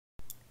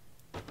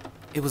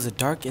It was a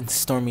dark and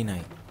stormy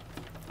night.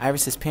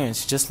 Iris's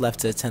parents just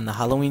left to attend the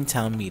Halloween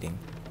town meeting.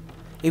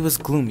 It was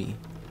gloomy.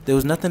 There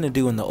was nothing to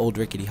do in the old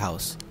rickety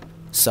house.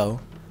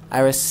 So,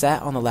 Iris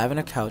sat on the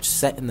lavender couch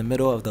set in the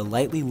middle of the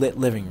lightly lit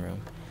living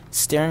room,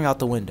 staring out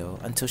the window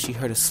until she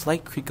heard a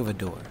slight creak of a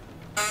door.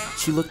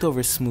 She looked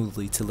over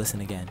smoothly to listen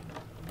again,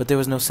 but there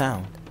was no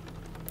sound.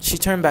 She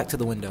turned back to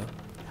the window.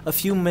 A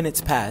few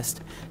minutes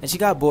passed, and she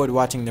got bored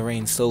watching the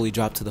rain slowly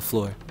drop to the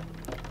floor.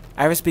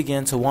 Iris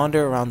began to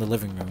wander around the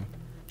living room.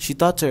 She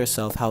thought to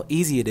herself how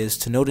easy it is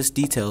to notice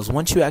details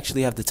once you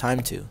actually have the time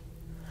to.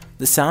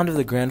 The sound of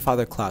the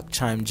grandfather clock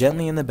chimed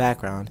gently in the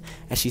background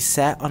as she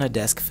sat on a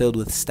desk filled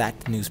with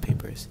stacked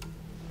newspapers.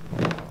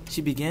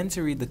 She began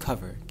to read the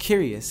cover,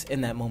 curious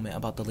in that moment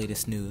about the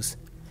latest news.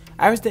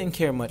 Iris didn't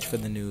care much for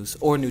the news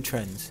or new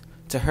trends.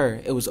 To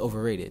her, it was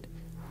overrated.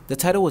 The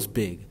title was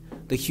big.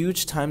 The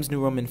huge Times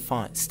New Roman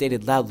font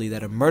stated loudly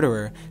that a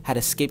murderer had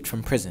escaped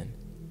from prison.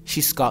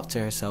 She scoffed to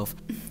herself,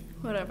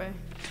 Whatever.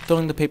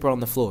 throwing the paper on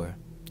the floor.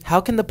 How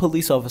can the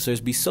police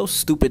officers be so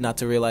stupid not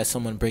to realize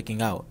someone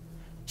breaking out?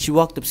 She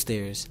walked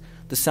upstairs.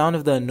 The sound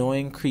of the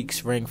annoying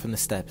creaks rang from the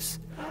steps.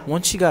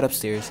 Once she got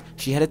upstairs,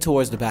 she headed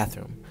towards the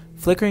bathroom.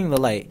 Flickering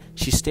the light,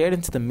 she stared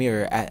into the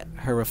mirror at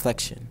her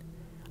reflection.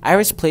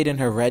 Iris played in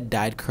her red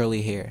dyed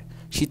curly hair.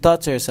 She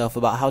thought to herself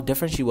about how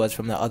different she was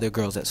from the other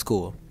girls at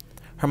school.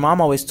 Her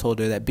mom always told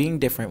her that being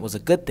different was a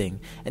good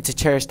thing and to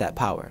cherish that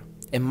power.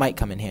 It might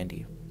come in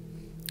handy.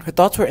 Her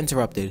thoughts were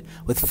interrupted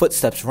with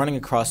footsteps running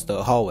across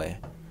the hallway.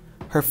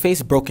 Her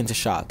face broke into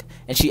shock,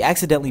 and she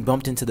accidentally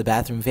bumped into the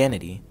bathroom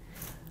vanity.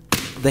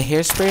 The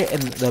hairspray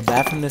and the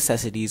bathroom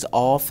necessities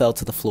all fell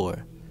to the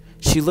floor.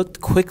 She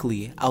looked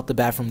quickly out the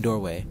bathroom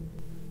doorway.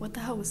 What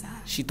the hell was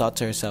that? She thought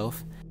to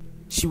herself.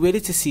 She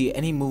waited to see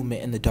any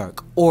movement in the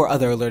dark or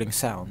other alerting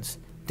sounds.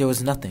 There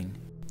was nothing.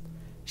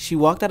 She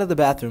walked out of the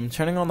bathroom,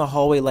 turning on the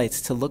hallway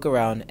lights to look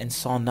around and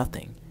saw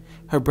nothing.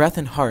 Her breath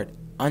and heart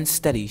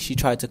unsteady, she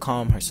tried to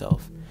calm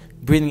herself,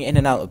 breathing in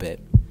and out a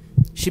bit.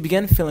 She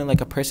began feeling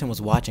like a person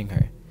was watching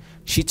her.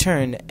 She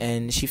turned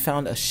and she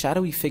found a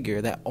shadowy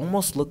figure that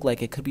almost looked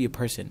like it could be a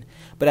person,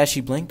 but as she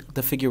blinked,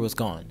 the figure was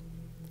gone.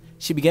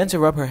 She began to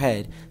rub her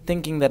head,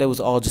 thinking that it was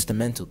all just a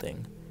mental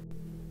thing.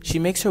 She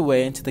makes her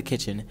way into the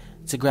kitchen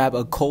to grab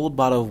a cold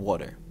bottle of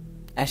water.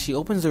 As she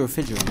opens the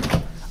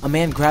refrigerator, a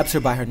man grabs her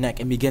by her neck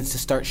and begins to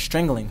start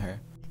strangling her.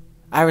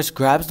 Iris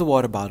grabs the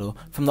water bottle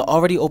from the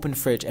already open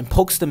fridge and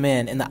pokes the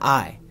man in the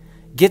eye,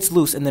 gets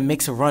loose and then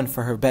makes a run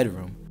for her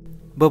bedroom.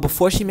 But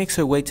before she makes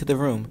her way to the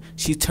room,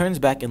 she turns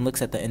back and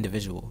looks at the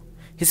individual.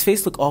 His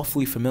face looked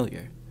awfully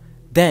familiar.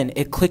 Then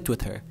it clicked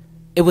with her.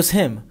 It was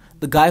him,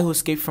 the guy who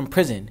escaped from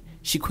prison.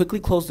 She quickly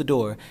closed the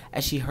door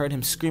as she heard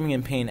him screaming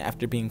in pain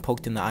after being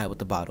poked in the eye with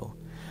the bottle.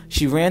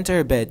 She ran to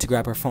her bed to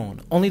grab her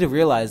phone, only to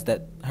realize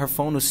that her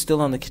phone was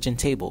still on the kitchen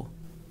table.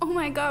 Oh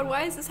my god,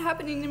 why is this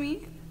happening to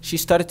me? She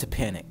started to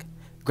panic,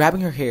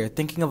 grabbing her hair,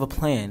 thinking of a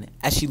plan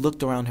as she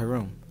looked around her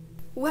room.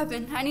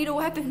 Weapon, I need a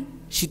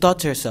weapon. She thought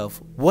to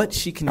herself what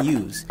she can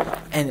use,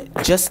 and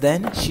just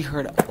then she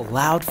heard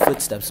loud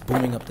footsteps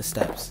booming up the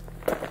steps.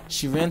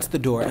 She ran to the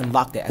door and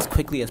locked it as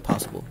quickly as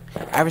possible.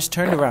 Iris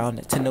turned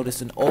around to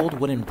notice an old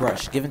wooden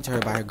brush given to her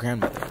by her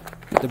grandmother.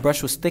 The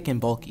brush was thick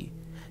and bulky.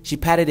 She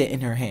patted it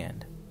in her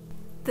hand.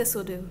 This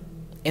will do.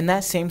 In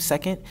that same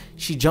second,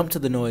 she jumped to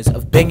the noise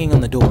of banging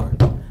on the door.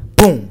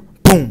 Boom,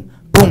 boom,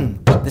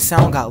 boom. The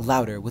sound got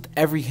louder with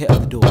every hit of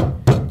the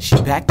door. She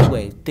backed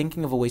away,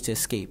 thinking of a way to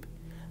escape.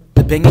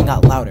 The banging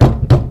got louder.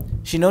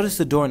 She noticed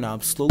the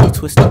doorknob slowly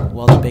twisting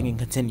while the banging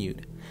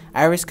continued.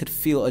 Iris could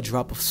feel a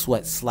drop of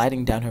sweat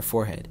sliding down her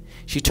forehead.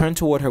 She turned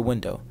toward her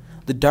window.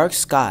 The dark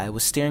sky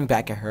was staring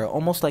back at her,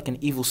 almost like an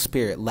evil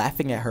spirit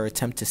laughing at her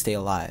attempt to stay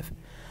alive.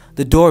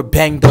 The door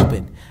banged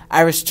open.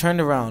 Iris turned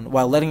around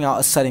while letting out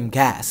a sudden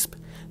gasp.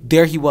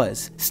 There he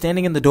was,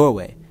 standing in the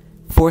doorway.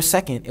 For a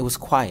second, it was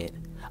quiet.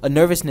 A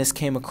nervousness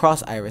came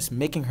across Iris,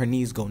 making her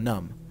knees go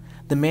numb.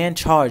 The man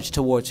charged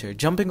towards her,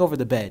 jumping over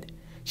the bed.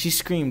 She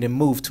screamed and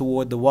moved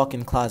toward the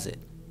walk-in closet.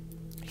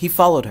 He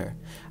followed her.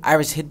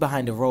 Iris hid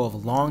behind a row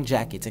of long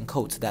jackets and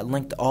coats that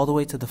linked all the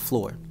way to the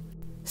floor.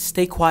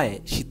 Stay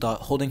quiet, she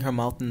thought, holding her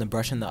mouth and the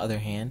brush in the other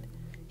hand.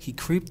 He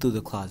creeped through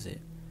the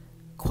closet.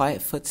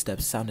 Quiet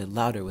footsteps sounded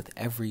louder with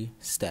every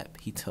step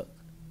he took.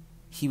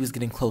 He was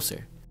getting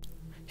closer.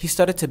 He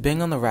started to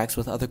bang on the racks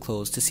with other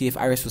clothes to see if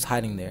Iris was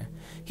hiding there.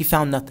 He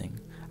found nothing.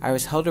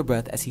 Iris held her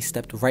breath as he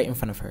stepped right in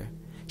front of her.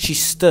 She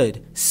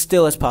stood,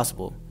 still as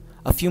possible.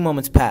 A few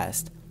moments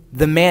passed.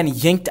 The man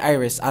yanked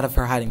Iris out of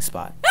her hiding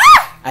spot.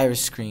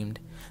 Iris screamed.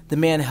 The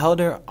man held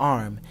her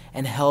arm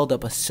and held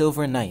up a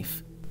silver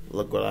knife.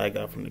 Look what I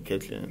got from the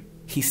kitchen,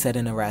 he said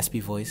in a raspy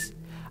voice.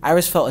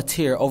 Iris felt a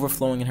tear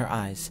overflowing in her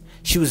eyes.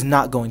 She was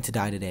not going to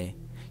die today.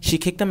 She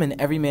kicked him in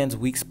every man's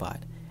weak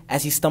spot.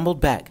 As he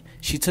stumbled back,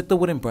 she took the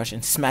wooden brush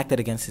and smacked it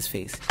against his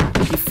face.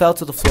 He fell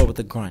to the floor with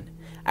a grunt.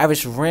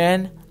 Iris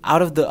ran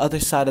out of the other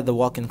side of the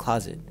walk-in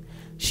closet.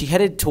 She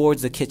headed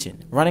towards the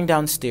kitchen, running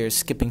downstairs,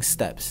 skipping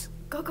steps.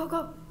 Go, go,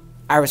 go.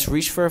 Iris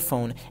reached for her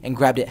phone and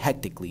grabbed it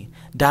hectically.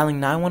 Dialing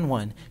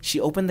 911, she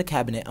opened the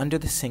cabinet under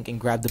the sink and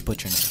grabbed the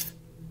butcher knife.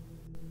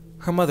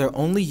 Her mother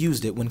only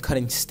used it when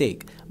cutting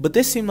steak, but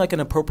this seemed like an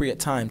appropriate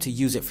time to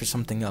use it for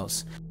something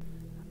else.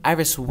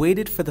 Iris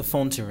waited for the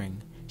phone to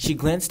ring. She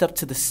glanced up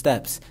to the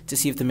steps to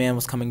see if the man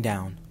was coming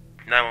down.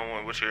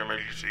 911, what's your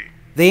emergency?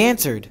 They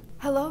answered.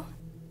 Hello?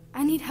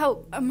 I need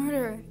help. A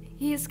murderer.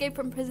 He escaped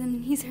from prison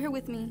and he's here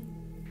with me.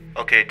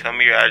 Okay, tell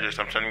me your address.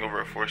 I'm sending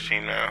over a force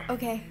team now.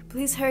 Okay,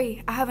 please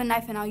hurry. I have a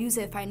knife and I'll use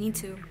it if I need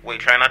to. Wait,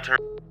 try not to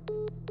hurt.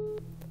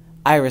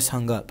 Iris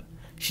hung up.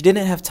 She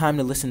didn't have time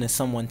to listen to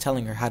someone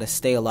telling her how to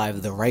stay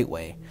alive the right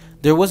way.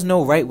 There was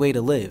no right way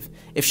to live.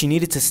 If she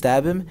needed to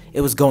stab him,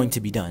 it was going to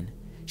be done.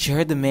 She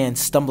heard the man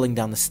stumbling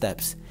down the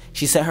steps.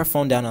 She set her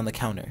phone down on the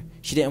counter.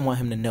 She didn't want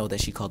him to know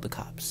that she called the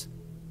cops.